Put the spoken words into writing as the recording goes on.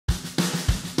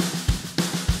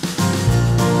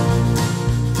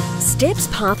STEPS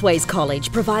Pathways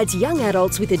College provides young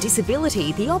adults with a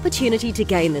disability the opportunity to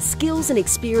gain the skills and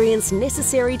experience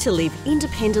necessary to live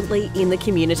independently in the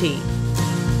community.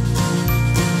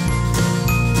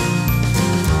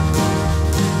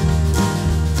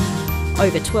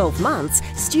 Over 12 months,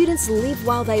 students live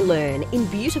while they learn in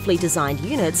beautifully designed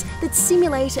units that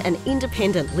simulate an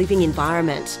independent living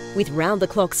environment. With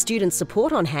round-the-clock student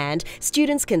support on hand,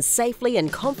 students can safely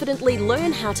and confidently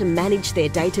learn how to manage their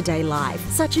day-to-day life,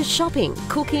 such as shopping,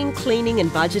 cooking, cleaning and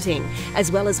budgeting,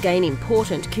 as well as gain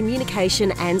important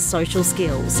communication and social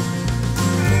skills.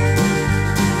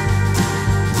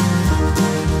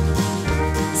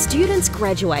 Students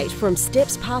graduate from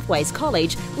STEPS Pathways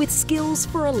College with skills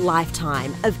for a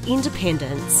lifetime of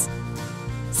independence.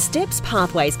 STEPS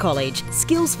Pathways College.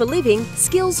 Skills for living,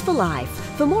 skills for life.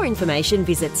 For more information,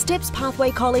 visit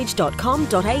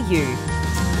stepspathwaycollege.com.au.